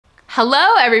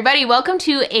Hello everybody, welcome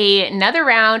to another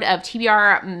round of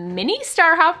TBR Mini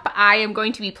Star Hop. I am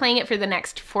going to be playing it for the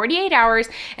next 48 hours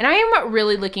and I am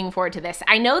really looking forward to this.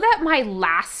 I know that my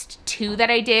last two that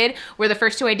I did were the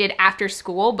first two I did after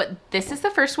school, but this is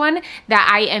the first one that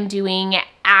I am doing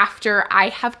after I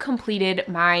have completed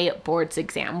my boards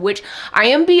exam, which I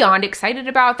am beyond excited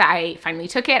about that I finally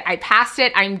took it. I passed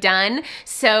it, I'm done.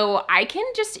 So I can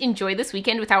just enjoy this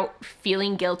weekend without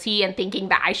feeling guilty and thinking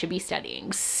that I should be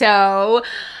studying. So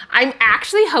I'm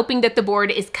actually hoping that the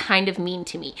board is kind of mean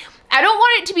to me. I don't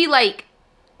want it to be like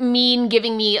mean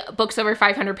giving me books over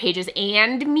 500 pages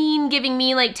and mean giving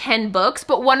me like 10 books,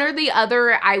 but one or the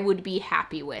other I would be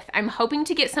happy with. I'm hoping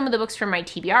to get some of the books from my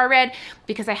TBR read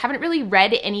because I haven't really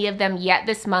read any of them yet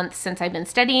this month since I've been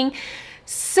studying.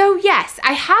 So yes,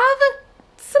 I have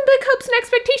some big hopes and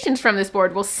expectations from this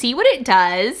board. We'll see what it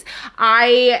does.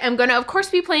 I am gonna of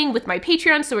course be playing with my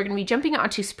Patreon, so we're gonna be jumping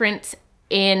onto sprints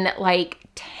in like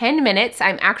 10 minutes.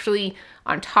 I'm actually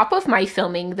on top of my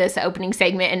filming this opening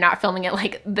segment and not filming it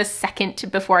like the second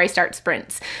before I start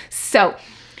sprints. So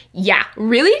yeah,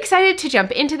 really excited to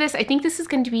jump into this. I think this is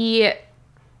going to be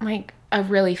like a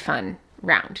really fun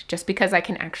round just because I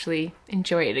can actually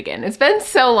enjoy it again. It's been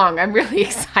so long, I'm really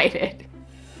excited.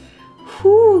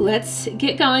 Whew, let's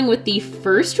get going with the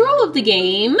first roll of the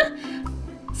game.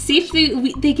 See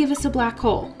if they give us a black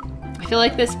hole. I feel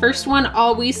like this first one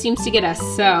always seems to get us,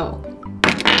 so.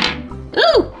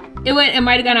 Ooh! It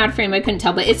might have gone out of frame, I couldn't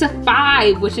tell, but it's a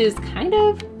 5, which is kind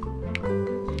of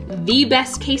the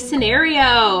best case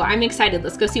scenario. I'm excited.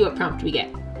 Let's go see what prompt we get.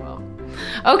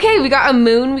 Okay, we got a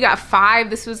moon, we got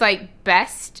 5. This was like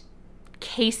best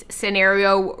case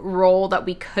scenario roll that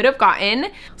we could have gotten.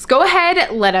 Let's go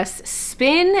ahead, let us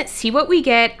spin, see what we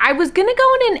get. I was gonna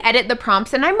go in and edit the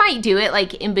prompts and I might do it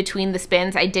like in between the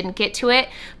spins. I didn't get to it,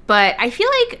 but I feel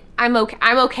like I'm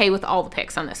okay with all the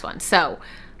picks on this one. So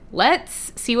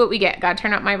let's see what we get. Gotta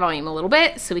turn up my volume a little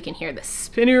bit so we can hear the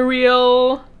spinner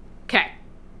wheel. Okay.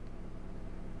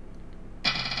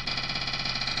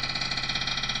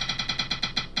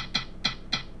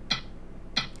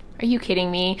 Are you kidding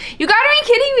me? You gotta be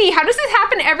kidding me. How does this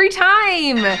happen every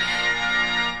time?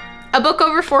 A book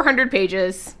over 400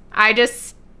 pages. I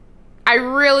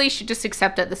really should just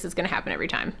accept that this is gonna happen every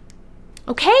time.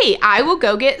 Okay, I will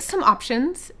go get some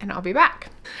options and I'll be back.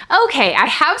 Okay, I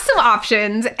have some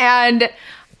options and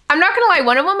I'm not gonna lie,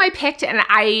 one of them I picked and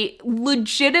I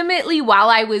legitimately, while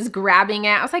I was grabbing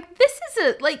it, I was like, this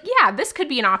is yeah, this could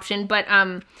be an option, but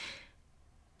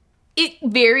it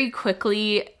very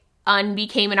quickly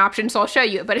unbecame an option, so I'll show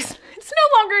you, but it's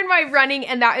no longer in my running,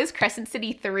 and that is Crescent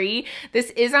City 3.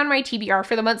 This is on my TBR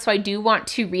for the month, so I do want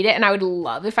to read it, and I would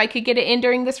love if I could get it in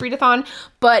during this readathon,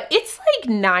 but it's like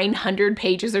 900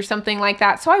 pages or something like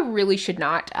that, so I really should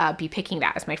not be picking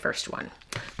that as my first one.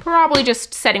 Probably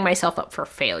just setting myself up for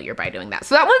failure by doing that.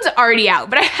 So that one's already out,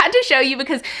 but I had to show you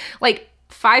because like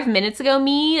 5 minutes ago,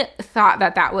 me thought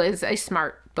that that was a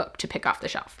smart book to pick off the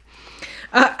shelf.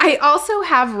 I also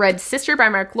have Red Sister by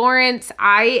Mark Lawrence.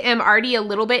 I am already a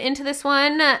little bit into this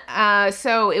one,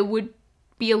 so it would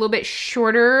be a little bit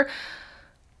shorter,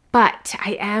 but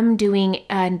I am doing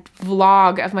a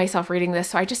vlog of myself reading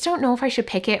this, so I just don't know if I should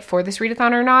pick it for this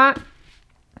readathon or not,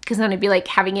 because then I'd be like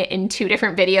having it in 2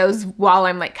 different videos while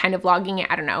I'm like kind of vlogging it.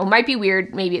 I don't know, it might be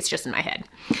weird, maybe it's just in my head.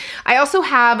 I also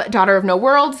have Daughter of No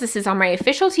Worlds. This is on my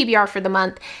official TBR for the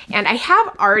month, and I have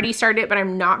already started it, but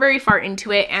I'm not very far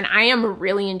into it, and I am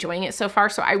really enjoying it so far,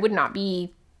 so I would not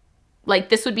be, like,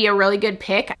 this would be a really good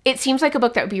pick. It seems like a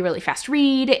book that would be a really fast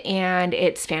read, and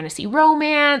it's fantasy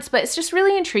romance, but it's just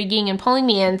really intriguing and pulling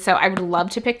me in, so I would love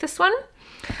to pick this one.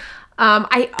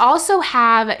 I also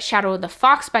have Shadow of the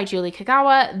Fox by Julie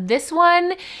Kagawa. This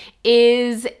one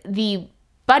is the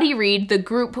buddy read, the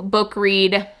group book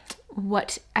read,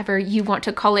 whatever you want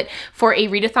to call it, for a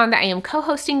readathon that I am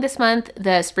co-hosting this month,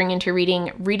 the Spring Into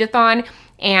Reading Readathon,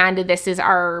 and this is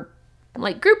our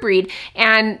like group read,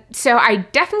 and so I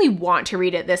definitely want to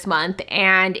read it this month,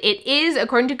 and it is,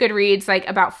 according to Goodreads, like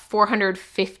about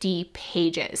 450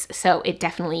 pages, so it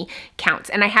definitely counts.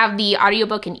 And I have the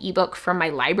audiobook and ebook from my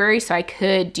library, so I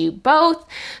could do both,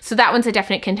 so that one's a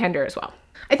definite contender as well.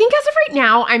 I think as of right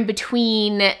now, I'm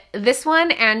between this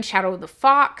one and Shadow of the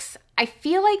Fox. I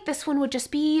feel like this one would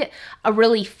just be a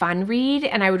really fun read,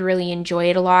 and I would really enjoy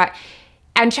it a lot.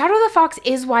 And Shadow of the Fox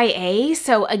is YA,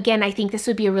 so again, I think this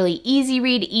would be a really easy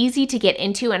read, easy to get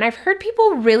into, and I've heard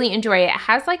people really enjoy it. It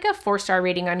has like a 4-star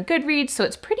rating on Goodreads, so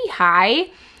it's pretty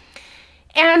high.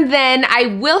 And then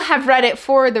I will have read it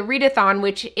for the readathon,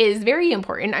 which is very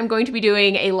important. I'm going to be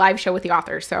doing a live show with the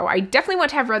author, so I definitely want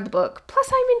to have read the book.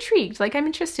 Plus, I'm intrigued. Like, I'm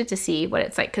interested to see what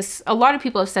it's like, because a lot of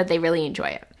people have said they really enjoy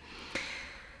it.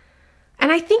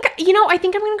 And I think, you know, I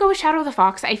think I'm going to go with Shadow of the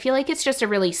Fox. I feel like it's just a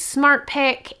really smart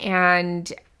pick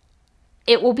and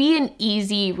it will be an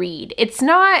easy read. It's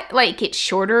not like it's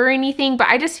shorter or anything, but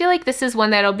I just feel like this is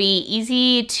one that'll be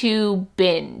easy to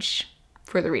binge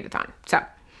for the readathon. So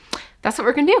that's what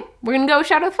we're going to do. We're going to go with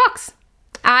Shadow of the Fox.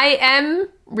 I am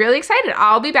really excited.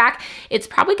 I'll be back. It's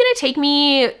probably going to take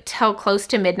me till close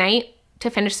to midnight to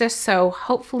finish this. So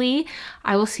hopefully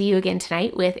I will see you again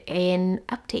tonight with an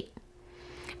update.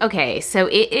 Okay, so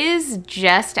it is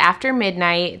just after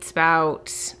midnight. It's about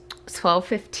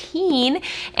 12:15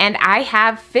 and I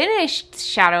have finished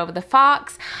Shadow of the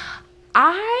Fox.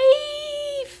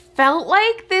 I felt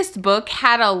like this book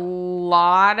had a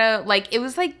lot of, like, it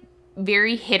was like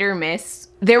very hit or miss.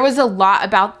 There was a lot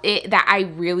about it that I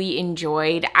really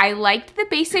enjoyed. I liked the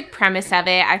basic premise of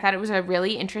it. I thought it was a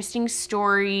really interesting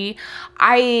story.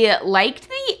 I liked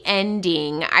the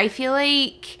ending. I feel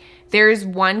like there's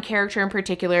one character in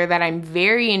particular that I'm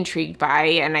very intrigued by,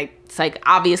 and it's like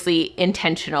obviously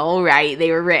intentional, right?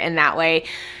 They were written that way.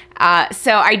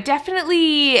 So I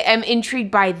definitely am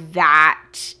intrigued by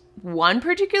that one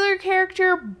particular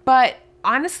character, but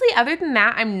honestly, other than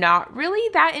that, I'm not really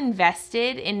that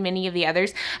invested in many of the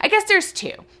others. I guess there's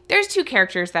two. There's two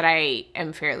characters that I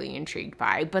am fairly intrigued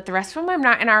by, but the rest of them I'm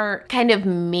not. And our kind of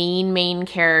main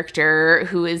character,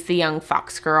 who is the young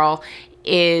fox girl,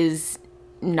 is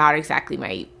not exactly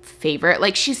my favorite.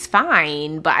 Like, she's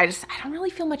fine, but I don't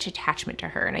really feel much attachment to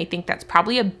her. And I think that's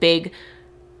probably a big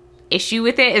issue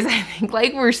with it, is I think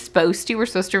like we're supposed to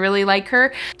really like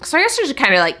her. So I guess I should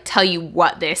kind of like tell you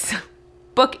what this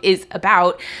book is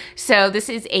about. So this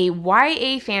is a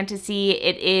YA fantasy.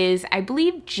 It is, I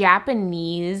believe,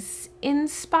 Japanese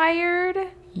inspired.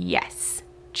 Yes,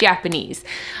 Japanese.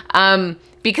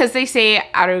 Because they say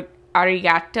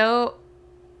arigato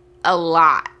a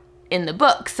lot in the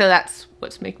book. So that's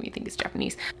what's making me think it's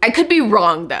Japanese. I could be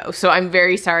wrong though, so I'm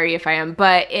very sorry if I am,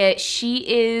 but she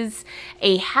is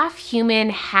a half human,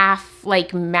 half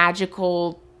like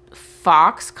magical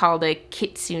fox called a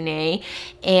kitsune,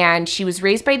 and she was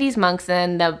raised by these monks,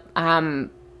 and the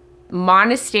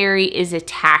monastery is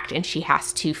attacked and she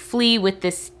has to flee with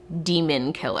this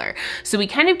demon killer. So we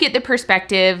kind of get the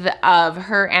perspective of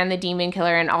her and the demon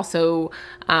killer, and also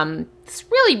this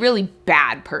really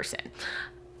bad person.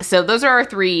 So those are our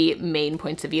three main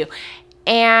points of view.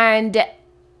 And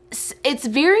it's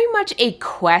very much a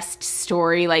quest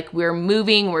story. Like, we're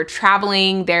moving, we're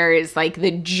traveling. There is like the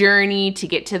journey to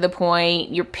get to the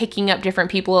point. You're picking up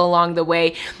different people along the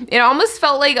way. It almost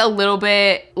felt like a little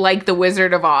bit like the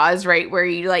Wizard of Oz, right? Where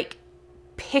you like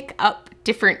pick up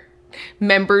different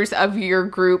members of your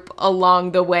group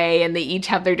along the way, and they each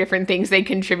have their different things they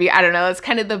contribute. I don't know. That's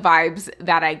kind of the vibes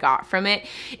that I got from it.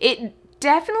 It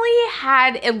definitely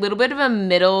had a little bit of a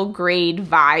middle grade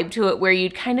vibe to it, where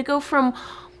you'd kind of go from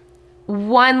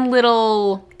one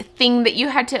little thing that you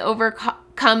had to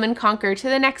overcome and conquer to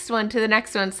the next one, to the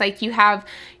next one. It's like you have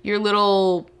your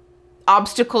little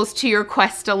obstacles to your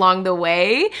quest along the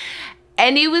way.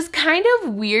 And it was kind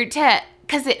of weird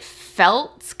because it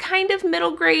felt kind of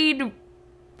middle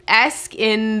grade-esque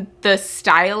in the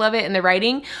style of it and the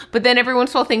writing. But then every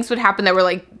once in a while things would happen that were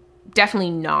like definitely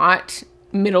not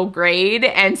middle grade,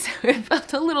 and so it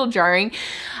felt a little jarring.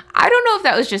 I don't know if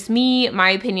that was just me, my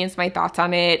opinions, my thoughts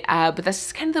on it, but that's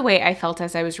just kind of the way I felt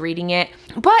as I was reading it.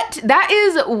 But that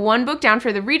is one book down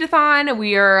for the readathon.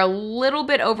 We are a little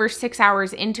bit over 6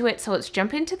 hours into it, so let's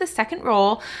jump into the second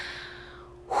roll.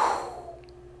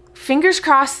 Fingers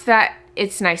crossed that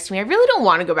it's nice to me. I really don't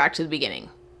want to go back to the beginning,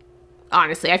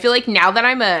 honestly. I feel like now that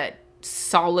I'm a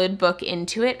solid book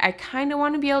into it, I kind of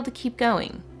want to be able to keep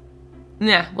going.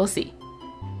 Nah, we'll see.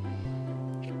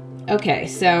 Okay,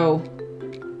 so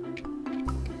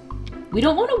we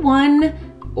don't want a 1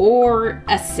 or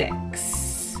a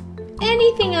 6.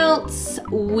 Anything else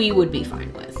we would be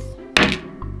fine with.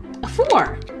 A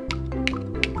 4.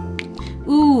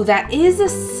 Ooh, that is a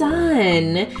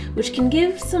sun, which can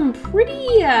give some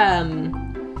pretty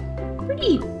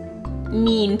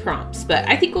mean prompts, but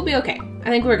I think we'll be okay. I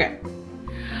think we're good.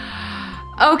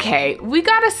 Okay, we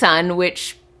got a sun,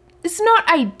 which is not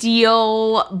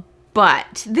ideal,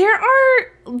 but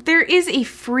there is a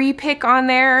free pick on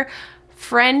there.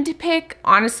 Friend pick,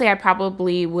 honestly, I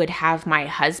probably would have my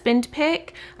husband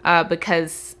pick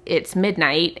because it's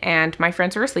midnight and my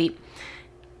friends are asleep.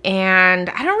 And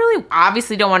I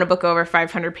obviously don't want to book over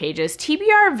 500 pages.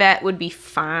 TBR vet would be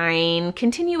fine.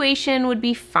 Continuation would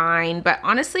be fine. But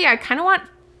honestly, I kind of want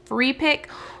free pick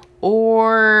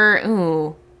or,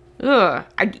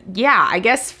 I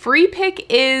guess free pick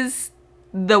is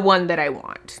the one that I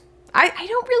want. I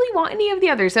don't really want any of the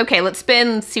others. Okay, let's spin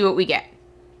and see what we get.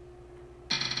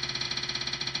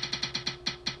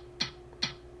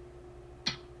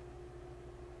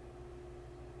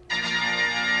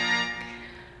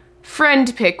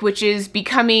 friend pick, which is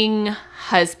becoming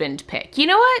husband pick. You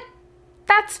know what?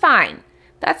 That's fine.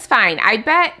 That's fine. I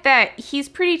bet that he's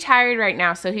pretty tired right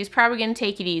now, so he's probably gonna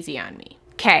take it easy on me.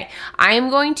 Okay, I am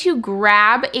going to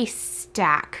grab a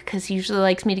stack because he usually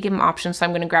likes me to give him options, so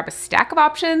I'm gonna grab a stack of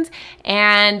options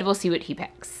and we'll see what he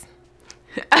picks.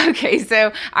 Okay,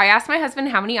 so I asked my husband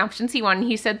how many options he wanted.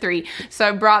 He said 3. So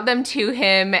I brought them to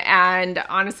him, and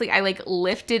honestly, I like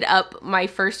lifted up my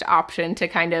first option to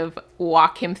kind of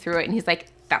walk him through it. And he's like,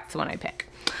 that's the one I pick.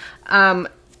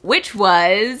 Which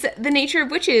was The Nature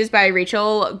of Witches by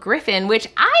Rachel Griffin, which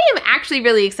I am actually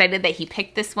really excited that he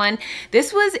picked this one.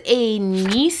 This was a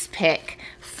niece pick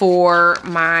for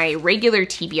my regular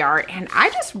TBR, and I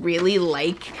just really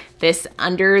like this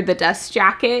Under the Dust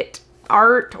Jacket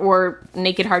art or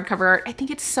naked hardcover art. I think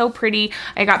it's so pretty.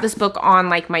 I got this book on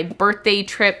like my birthday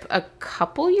trip a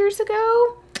couple years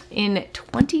ago in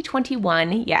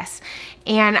 2021, yes.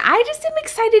 And I just am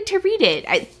excited to read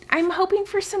it. I'm hoping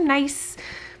for some nice,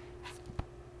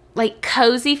 like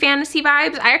cozy fantasy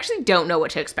vibes. I actually don't know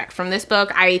what to expect from this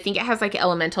book. I think it has like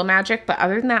elemental magic, but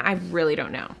other than that, I really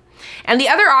don't know. And the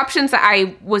other options that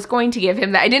I was going to give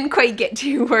him that I didn't quite get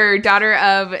to were Daughter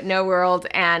of No World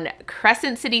and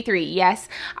Crescent City 3. Yes,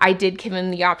 I did give him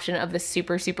the option of the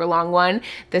super, super long one.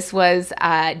 This was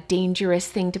a dangerous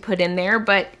thing to put in there,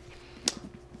 but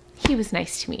he was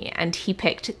nice to me and he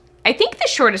picked, I think, the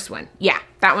shortest one. Yeah,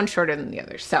 that one's shorter than the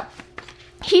others. So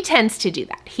he tends to do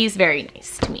that. He's very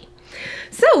nice to me.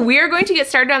 So we are going to get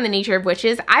started on The Nature of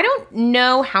Witches. I don't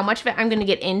know how much of it I'm going to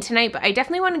get in tonight, but I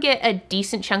definitely want to get a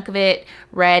decent chunk of it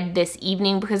read this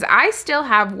evening because I still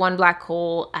have one black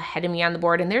hole ahead of me on the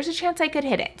board and there's a chance I could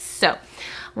hit it. So I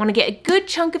want to get a good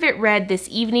chunk of it read this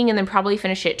evening and then probably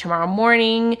finish it tomorrow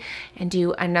morning and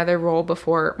do another roll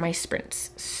before my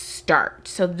sprints start.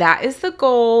 So that is the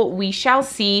goal. We shall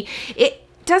see. It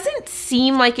doesn't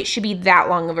seem like it should be that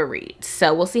long of a read,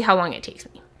 so we'll see how long it takes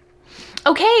me.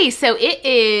 Okay, so it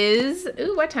is,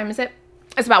 ooh, what time is it?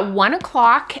 It's about 1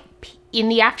 o'clock in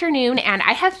the afternoon, and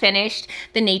I have finished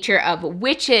The Nature of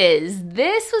Witches.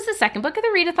 This was the second book of the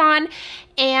readathon,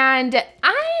 and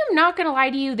I am not gonna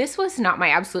lie to you, this was not my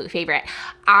absolute favorite.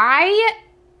 I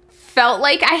felt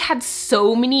like I had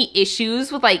so many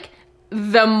issues with like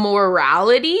the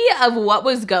morality of what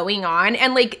was going on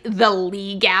and like the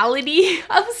legality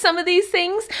of some of these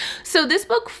things. So this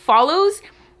book follows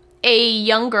a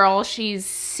young girl. She's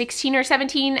 16 or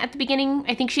 17 at the beginning.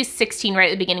 I think she's 16 right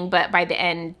at the beginning, but by the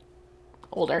end,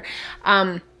 older.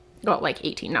 Well, like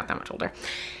 18, not that much older.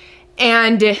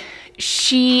 And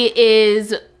she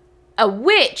is a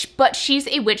witch, but she's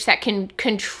a witch that can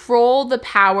control the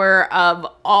power of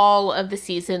all of the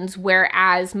seasons,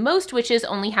 whereas most witches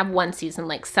only have one season,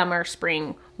 like summer,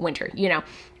 spring, winter, you know.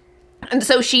 And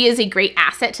so she is a great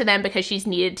asset to them because she's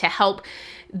needed to help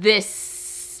this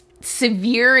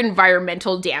severe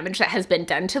environmental damage that has been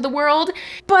done to the world,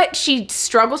 but she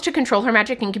struggles to control her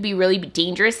magic and can be really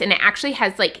dangerous, and it actually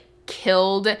has like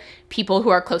killed people who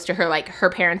are close to her, like her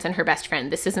parents and her best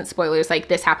friend. This isn't spoilers, like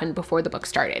this happened before the book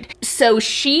started. So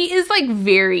she is like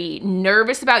very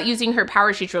nervous about using her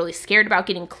power. She's really scared about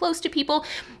getting close to people,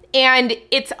 and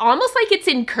it's almost like it's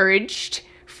encouraged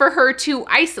for her to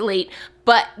isolate,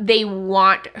 but they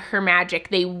want her magic.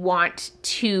 They want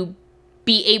to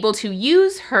be able to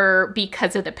use her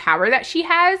because of the power that she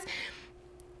has.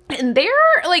 And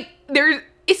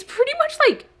it's pretty much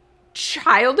like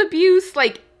child abuse.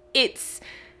 Like it's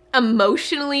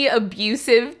emotionally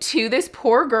abusive to this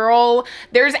poor girl.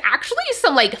 There's actually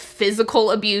some like physical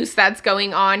abuse that's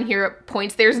going on here at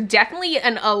points. There's definitely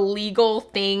an illegal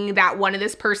thing that one of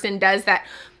this person does that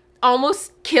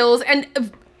almost kills and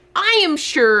I am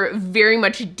sure very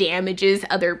much damages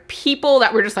other people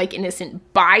that were just like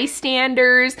innocent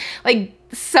bystanders. Like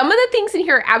some of the things in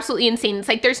here are absolutely insane. It's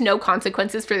like there's no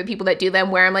consequences for the people that do them,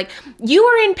 where I'm like, you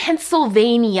are in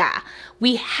Pennsylvania.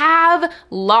 We have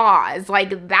laws.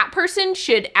 Like that person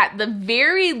should at the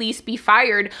very least be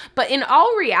fired, but in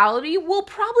all reality will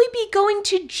probably be going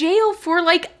to jail for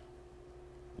like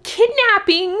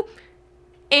kidnapping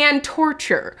and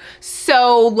torture.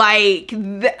 So like,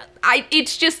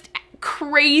 it's just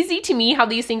crazy to me how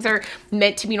these things are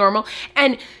meant to be normal.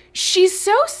 And she's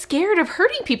so scared of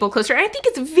hurting people close to her. And I think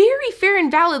it's very fair and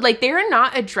valid. Like they're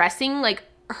not addressing like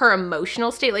her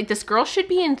emotional state. Like this girl should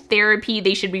be in therapy.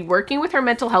 They should be working with her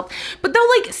mental health, but they'll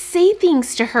like say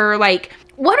things to her like,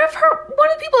 one of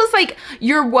the people is like,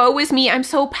 your woe is me, I'm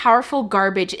so powerful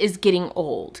garbage is getting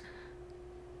old.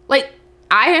 Like,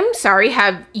 I am sorry,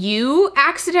 have you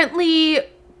accidentally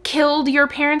killed your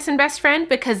parents and best friend?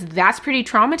 Because that's pretty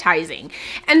traumatizing.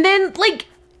 And then like,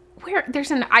 where there's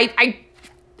an,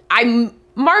 I'm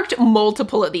marked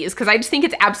multiple of these because I just think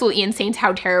it's absolutely insane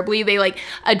how terribly they like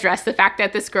address the fact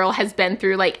that this girl has been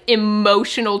through like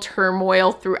emotional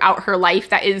turmoil throughout her life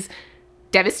that is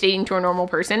devastating to a normal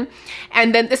person.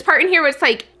 And then this part in here where it's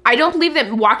like, I don't believe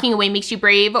that walking away makes you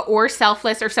brave or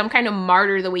selfless or some kind of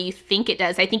martyr the way you think it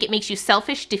does. I think it makes you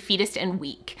selfish, defeatist, and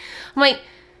weak. I'm like,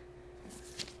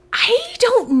 I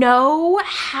don't know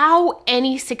how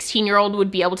any 16-year-old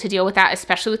would be able to deal with that,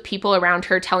 especially with people around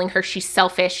her telling her she's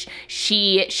selfish,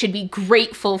 she should be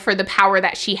grateful for the power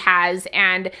that she has,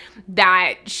 and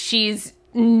that she's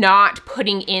not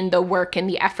putting in the work and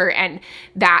the effort, and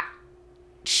that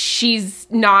she's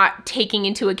not taking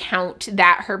into account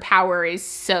that her power is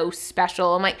so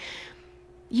special. I'm like,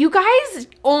 you guys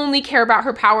only care about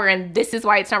her power and this is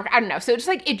why it's not, I don't know. So it's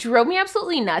like, it drove me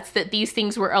absolutely nuts that these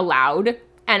things were allowed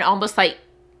and almost like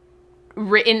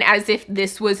written as if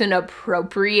this was an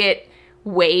appropriate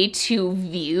way to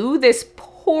view this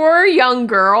poor young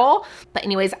girl. But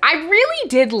anyways, I really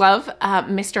did love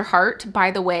Mr. Hart, by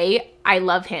the way. I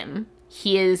love him.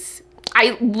 He is,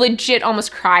 I legit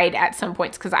almost cried at some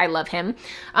points because I love him.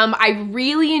 I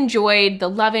really enjoyed the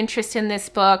love interest in this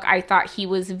book. I thought he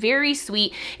was very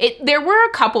sweet. There were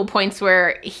a couple points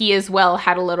where he as well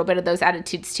had a little bit of those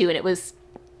attitudes too, and it was,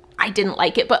 I didn't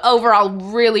like it, but overall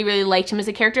really, really liked him as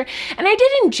a character. And I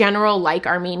did in general like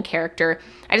our main character.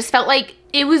 I just felt like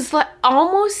it was like,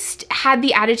 almost had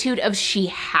the attitude of she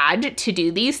had to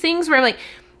do these things where I'm like,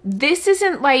 this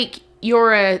isn't like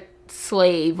you're a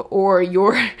slave or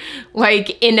you're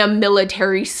like in a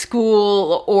military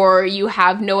school or you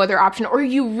have no other option or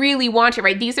you really want it,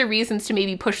 right? These are reasons to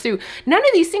maybe push through. None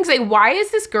of these things, like why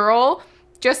is this girl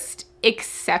just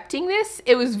accepting this?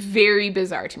 It was very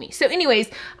bizarre to me. So anyways,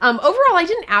 overall I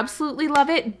didn't absolutely love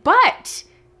it, but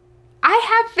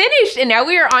I have finished and now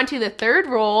we are on to the third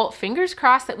roll. Fingers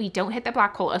crossed that we don't hit the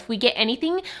black hole. If we get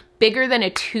anything bigger than a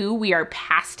 2, we are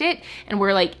past it and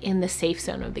we're like in the safe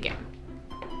zone of the game.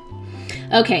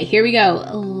 Okay, here we go.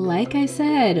 Like I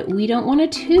said, we don't want a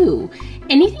 2.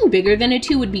 Anything bigger than a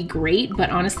 2 would be great, but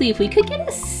honestly, if we could get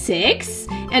a 6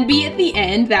 and be at the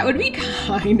end, that would be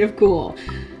kind of cool.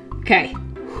 Okay,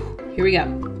 here we go.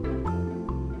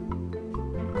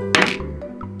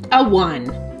 A 1.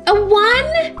 A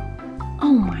 1?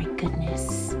 Oh my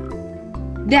goodness.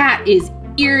 That is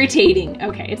irritating.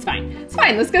 Okay, it's fine. It's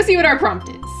fine. Let's go see what our prompt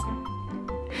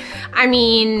is. I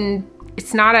mean,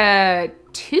 it's not a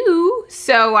 2,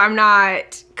 so I'm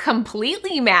not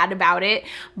completely mad about it,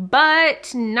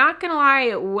 but not gonna lie,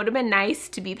 it would have been nice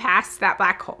to be past that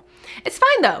black hole. It's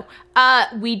fine though.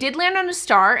 We did land on a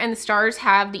star and the stars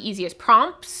have the easiest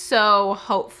prompts, so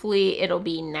hopefully it'll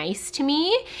be nice to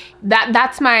me.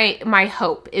 That's my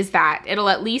hope, is that it'll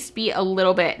at least be a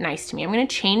little bit nice to me. I'm gonna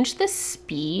change the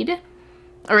speed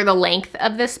or the length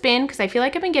of the spin because I feel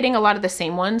like I've been getting a lot of the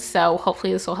same ones, so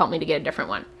hopefully this will help me to get a different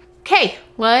one. Okay,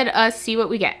 let us see what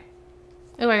we get.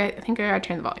 Oh, I think I gotta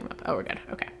turn the volume up. Oh, we're good,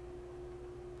 okay.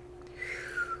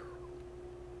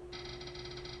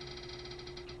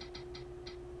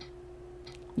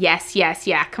 Yes, yes,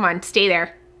 yeah, come on, stay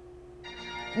there.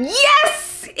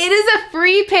 Yes, it is a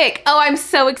free pick. Oh, I'm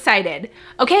so excited.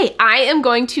 Okay, I am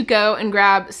going to go and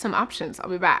grab some options. I'll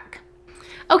be back.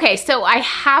 Okay, so I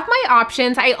have my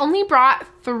options. I only brought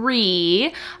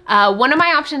 3. One of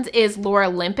my options is Lore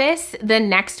Olympus, the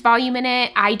next volume in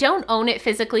it. I don't own it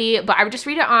physically, but I would just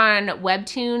read it on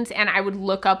Webtoons and I would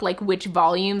look up like which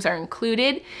volumes are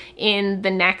included in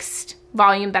the next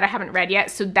volume that I haven't read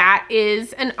yet. So that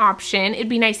is an option. It'd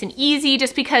be nice and easy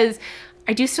just because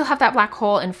I do still have that black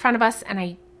hole in front of us and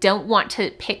I don't want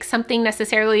to pick something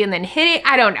necessarily and then hit it.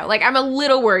 I don't know, like I'm a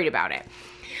little worried about it.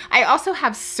 I also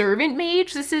have Servant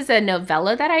Mage. This is a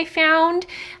novella that I found.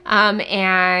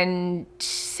 And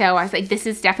so I was like, this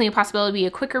is definitely a possibility to be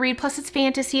a quicker read. Plus it's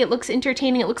fantasy. It looks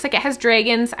entertaining. It looks like it has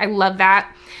dragons. I love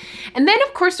that. And then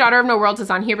of course, Daughter of No Worlds is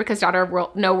on here because Daughter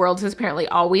of No Worlds is apparently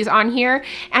always on here.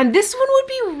 And this one would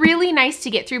be really nice to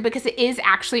get through because it is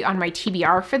actually on my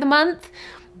TBR for the month.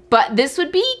 But this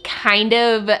would be kind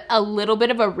of a little bit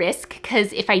of a risk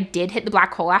because if I did hit the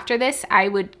black hole after this, I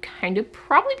would kind of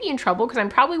probably be in trouble because I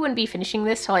probably wouldn't be finishing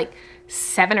this till like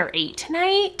 7 or 8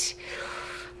 tonight.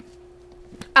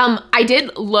 I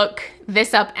did look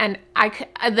this up and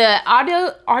the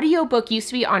audiobook used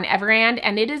to be on Everand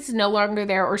and it is no longer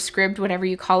there, or Scribd, whatever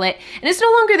you call it. And it's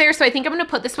no longer there, so I think I'm gonna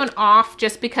put this one off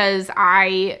just because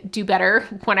I do better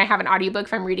when I have an audiobook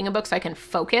if I'm reading a book so I can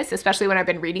focus, especially when I've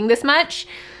been reading this much.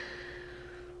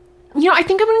 You know, I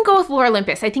think I'm gonna go with Lore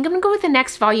Olympus. I think I'm gonna go with the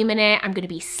next volume in it. I'm gonna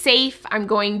be safe. I'm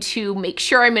going to make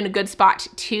sure I'm in a good spot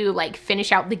to like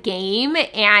finish out the game.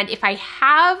 And if I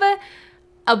have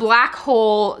a black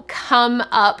hole come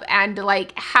up and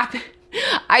like happen,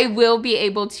 I will be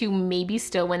able to maybe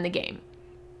still win the game.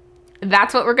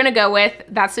 That's what we're gonna go with.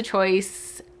 That's the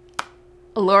choice.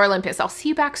 Lore Olympus. I'll see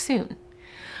you back soon.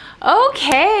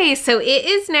 Okay, so it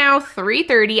is now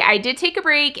 3:30. I did take a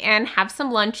break and have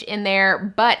some lunch in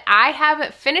there, but I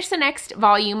have finished the next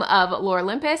volume of Lore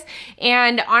Olympus,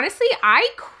 and honestly, I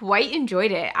quite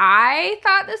enjoyed it. I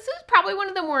thought this was probably one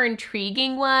of the more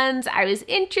intriguing ones. I was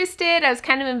interested. I was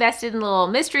kind of invested in the little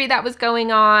mystery that was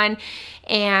going on,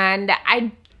 and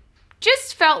I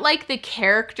just felt like the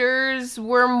characters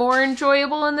were more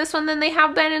enjoyable in this one than they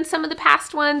have been in some of the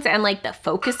past ones, and like the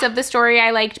focus of the story I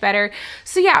liked better.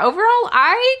 So yeah, overall,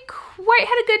 I quite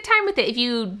had a good time with it. If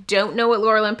you don't know what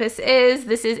Lore Olympus is,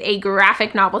 this is a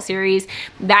graphic novel series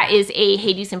that is a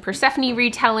Hades and Persephone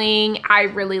retelling. I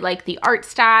really like the art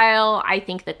style. I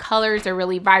think the colors are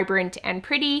really vibrant and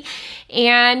pretty,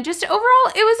 and just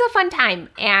overall, it was a fun time,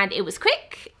 and it was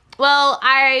quick. Well,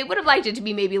 I would have liked it to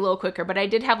be maybe a little quicker, but I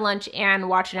did have lunch and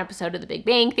watch an episode of The Big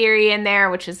Bang Theory in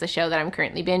there, which is the show that I'm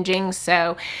currently binging,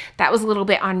 so that was a little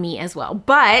bit on me as well.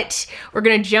 But we're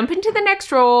gonna jump into the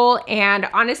next roll, and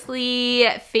honestly,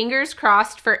 fingers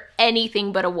crossed for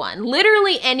anything but a 1.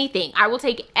 Literally anything. I will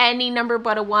take any number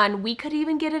but a 1. We could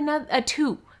even get a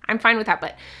 2. I'm fine with that,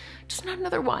 but just not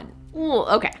another 1. Ooh,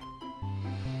 okay.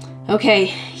 Okay,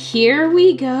 here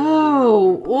we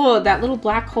go. Oh, that little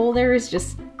black hole there is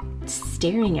just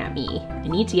staring at me. I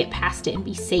need to get past it and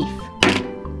be safe.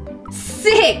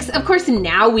 6! Of course,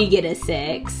 now we get a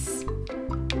 6.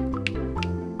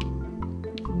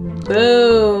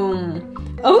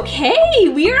 Boom. Okay,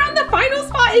 we are on the final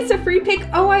spot. It's a free pick.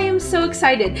 Oh, I am so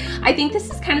excited. I think this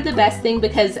is kind of the best thing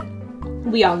because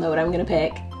we all know what I'm gonna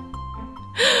pick.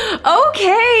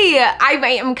 Okay,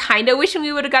 I am kind of wishing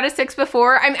we would have got a 6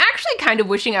 before. I'm actually kind of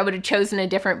wishing I would have chosen a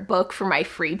different book for my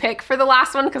free pick for the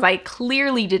last one, because I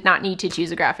clearly did not need to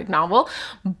choose a graphic novel.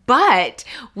 But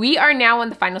we are now on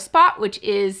the final spot, which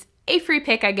is a free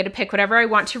pick. I get to pick whatever I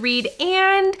want to read,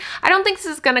 and I don't think this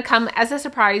is going to come as a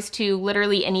surprise to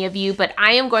literally any of you, but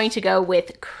I am going to go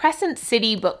with Crescent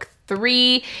City Book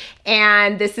 3,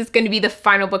 and this is going to be the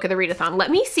final book of the readathon. Let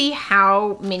me see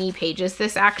how many pages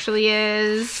this actually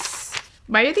is.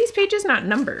 Why are these pages not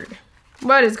numbered?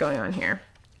 What is going on here?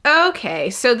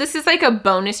 Okay, so this is like a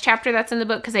bonus chapter that's in the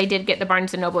book because I did get the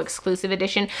Barnes & Noble exclusive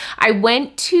edition. I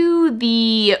went to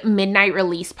the midnight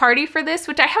release party for this,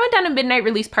 which I haven't done a midnight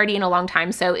release party in a long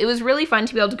time, so it was really fun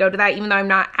to be able to go to that, even though I'm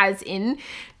not as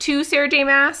into Sarah J.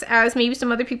 Maas as maybe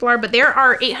some other people are, but there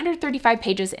are 835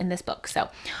 pages in this book, so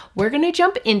we're gonna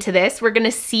jump into this. We're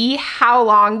gonna see how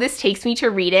long this takes me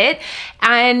to read it,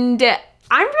 and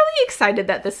I'm really excited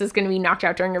that this is going to be knocked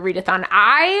out during a readathon.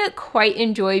 I quite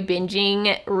enjoy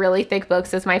binging really thick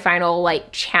books as my final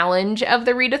like challenge of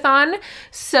the readathon.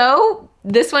 So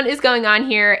this one is going on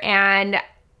here, and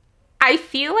I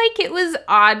feel like it was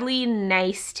oddly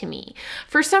nice to me.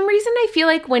 For some reason, I feel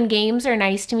like when games are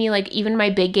nice to me, like even my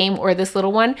big game or this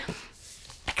little one,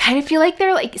 I kind of feel like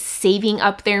they're like saving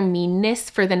up their meanness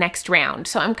for the next round.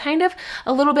 So I'm kind of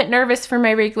a little bit nervous for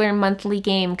my regular monthly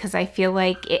game because I feel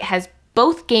like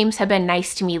both games have been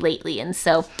nice to me lately, and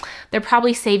so they're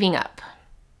probably saving up.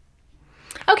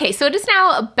 Okay, so it is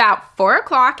now about 4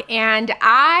 o'clock, and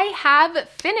I have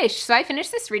finished. So I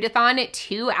finished this readathon at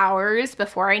 2 hours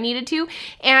before I needed to,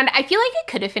 and I feel like I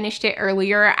could have finished it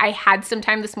earlier. I had some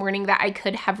time this morning that I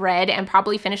could have read and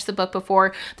probably finished the book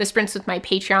before the sprints with my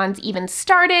Patreons even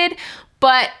started,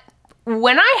 but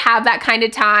when I have that kind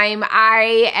of time,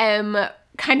 I am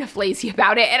kind of lazy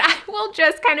about it, and I will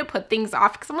just kind of put things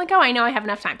off because I'm like, oh, I know I have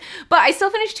enough time. But I still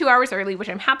finished 2 hours early, which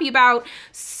I'm happy about.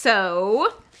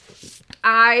 So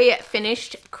I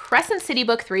finished Crescent City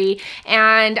Book 3,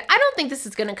 and I don't think this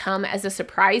is going to come as a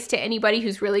surprise to anybody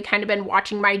who's really kind of been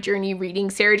watching my journey reading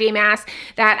Sarah J. Maas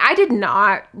that I did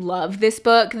not love this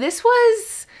book. This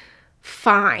was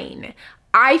fine.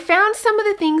 I found some of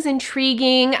the things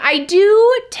intriguing. I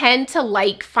do tend to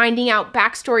like finding out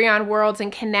backstory on worlds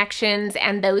and connections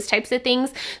and those types of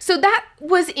things. So that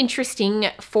was interesting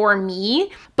for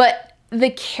me, but the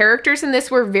characters in this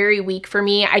were very weak for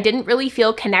me. I didn't really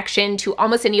feel connection to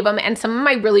almost any of them, and some of them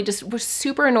I really just was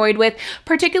super annoyed with,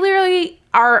 particularly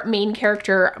our main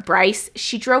character, Bryce.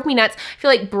 She drove me nuts. I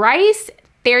feel like Bryce,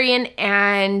 Therian,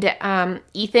 and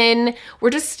Ethan were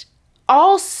just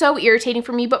all so irritating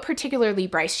for me, but particularly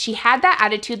Bryce. She had that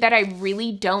attitude that I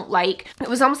really don't like. It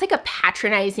was almost like a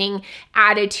patronizing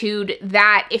attitude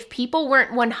that if people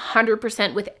weren't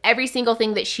 100% with every single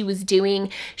thing that she was doing,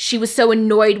 she was so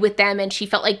annoyed with them and she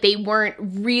felt like they weren't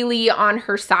really on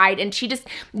her side, and she just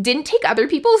didn't take other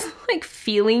people's like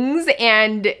feelings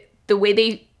and the way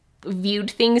they viewed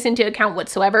things into account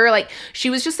whatsoever. Like, she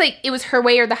was just like, it was her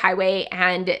way or the highway,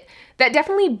 and that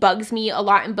definitely bugs me a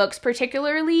lot in books,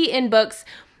 particularly in books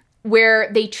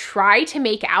where they try to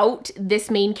make out this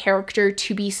main character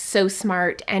to be so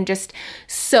smart and just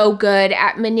so good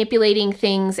at manipulating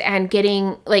things and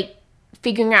getting, like,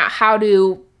 figuring out how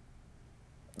to,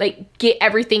 like, get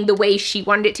everything the way she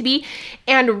wanted it to be.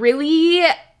 And really,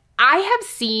 I have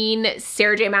seen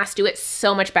Sarah J. Maas do it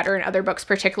so much better in other books,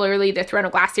 particularly the Throne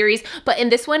of Glass series. But in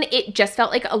this one, it just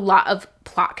felt like a lot of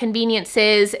plot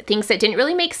conveniences, things that didn't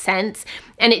really make sense.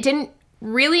 And it didn't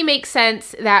really make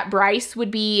sense that Bryce would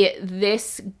be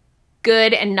this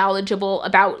good and knowledgeable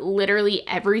about literally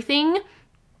everything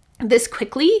this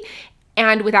quickly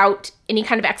and without any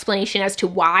kind of explanation as to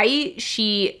why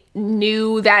she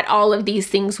knew that all of these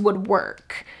things would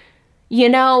work. You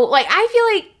know, like, I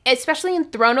feel like, especially in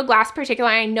Throne of Glass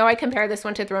particularly, I know I compare this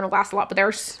one to Throne of Glass a lot, but there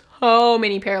are so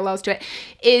many parallels to it,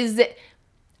 is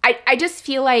I just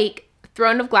feel like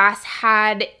Throne of Glass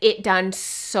had it done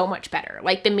so much better.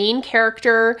 Like, the main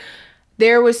character,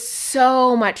 there was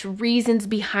so much reasons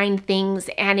behind things,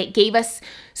 and it gave us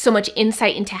so much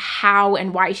insight into how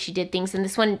and why she did things. And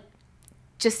this one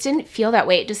just didn't feel that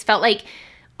way. It just felt like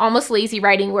almost lazy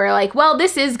writing where, like, well,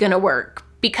 this is gonna work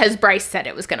because Bryce said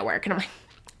it was gonna work. And I'm like,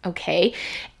 okay.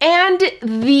 And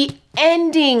the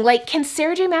ending, like, can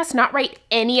Sarah J. Maas not write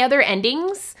any other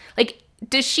endings? Like,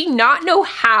 does she not know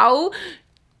how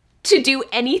to do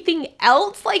anything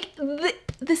else? Like,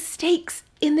 the stakes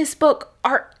in this book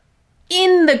are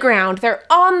in the ground. They're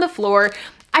on the floor.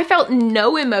 I felt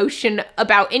no emotion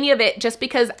about any of it just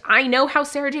because I know how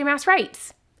Sarah J. Maas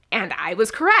writes. And I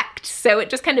was correct. So it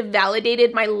just kind of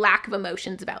validated my lack of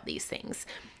emotions about these things.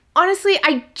 Honestly,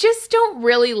 I just don't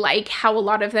really like how a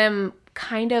lot of them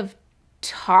kind of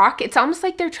talk. It's almost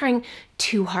like they're trying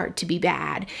too hard to be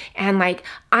bad. And, like,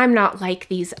 I'm not like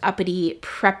these uppity,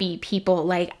 preppy people.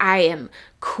 Like, I am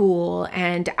cool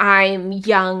and I'm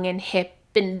young and hip,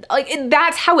 and, like,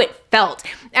 that's how it felt.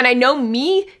 And I know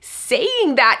me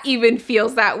saying that even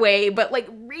feels that way, but, like,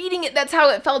 reading it, that's how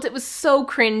it felt. It was so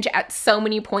cringe at so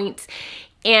many points.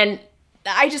 And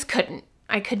I just couldn't.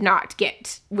 I could not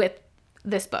get with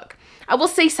this book. I will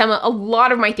say a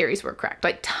lot of my theories were correct,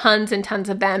 like tons and tons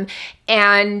of them.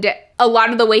 And a lot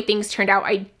of the way things turned out,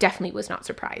 I definitely was not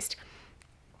surprised.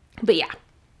 But yeah,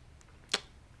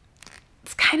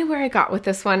 it's kind of where I got with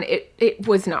this one. It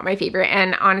was not my favorite.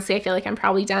 And honestly, I feel like I'm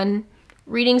probably done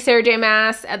reading Sarah J.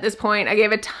 Maas at this point. I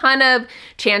gave a ton of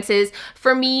chances.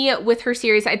 For me, with her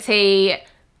series, I'd say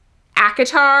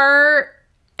ACOTAR,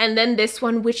 and then this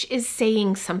one, which is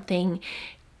saying something,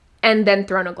 and then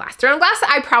Throne of Glass. Throne of Glass,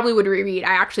 I probably would reread.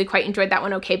 I actually quite enjoyed that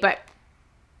one okay, but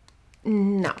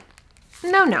no.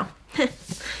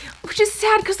 Which is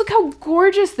sad because look how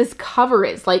gorgeous this cover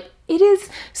is. Like, it is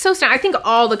so stunning. I think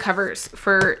all the covers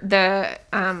for the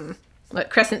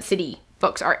Crescent City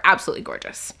books are absolutely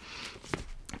gorgeous.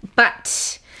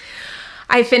 But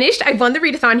I finished. I won the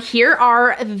readathon. Here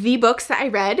are the books that I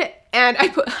read, and I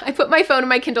put my phone and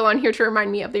my Kindle on here to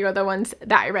remind me of the other ones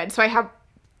that I read. So I have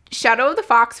Shadow of the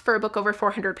Fox for a book over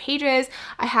 400 pages.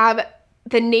 I have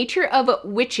The Nature of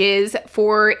Witches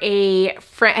for a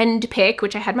friend pick,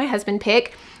 which I had my husband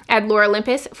pick. I had Lore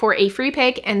Olympus for a free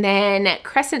pick, and then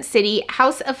Crescent City,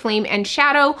 House of Flame and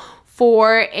Shadow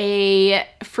for a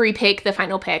free pick, the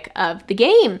final pick of the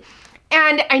game.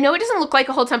 And I know it doesn't look like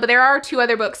a whole ton, but there are two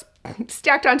other books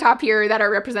stacked on top here that are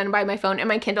represented by my phone and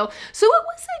my Kindle. So it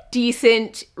was a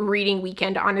decent reading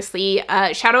weekend, honestly.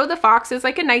 Shadow of the Fox is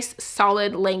like a nice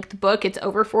solid length book. It's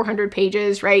over 400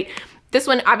 pages, right? This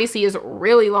one obviously is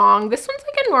really long. This one's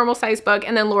like a normal size book.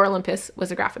 And then Lore Olympus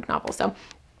was a graphic novel. So,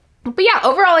 but yeah,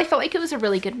 overall, I felt like it was a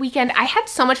really good weekend. I had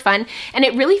so much fun, and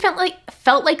it really felt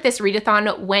like this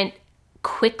readathon went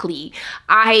quickly.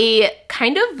 I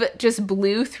kind of just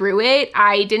blew through it.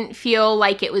 I didn't feel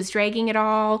like it was dragging at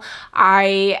all.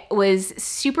 I was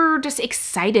super just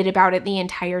excited about it the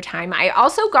entire time. I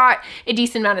also got a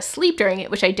decent amount of sleep during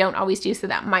it, which I don't always do, so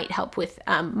that might help with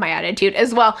my attitude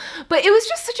as well. But it was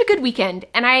just such a good weekend,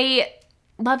 and I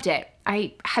loved it.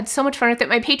 I had so much fun with it.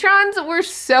 My patrons were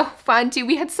so fun too.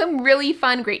 We had some really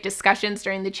fun, great discussions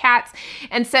during the chats.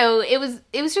 And so it was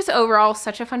just overall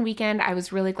such a fun weekend. I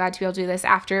was really glad to be able to do this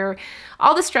after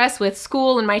all the stress with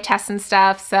school and my tests and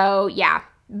stuff. So yeah,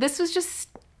 this was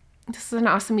an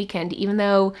awesome weekend, even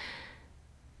though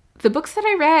the books that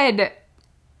I read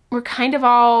were kind of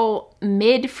all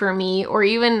mid for me, or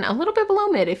even a little bit below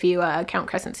mid if you count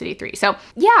Crescent City 3. So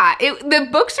yeah, the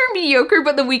books are mediocre,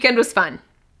 but the weekend was fun.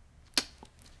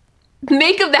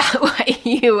 Make of that what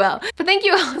you will. But thank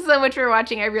you all so much for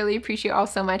watching. I really appreciate you all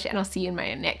so much, and I'll see you in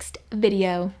my next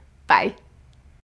video. Bye.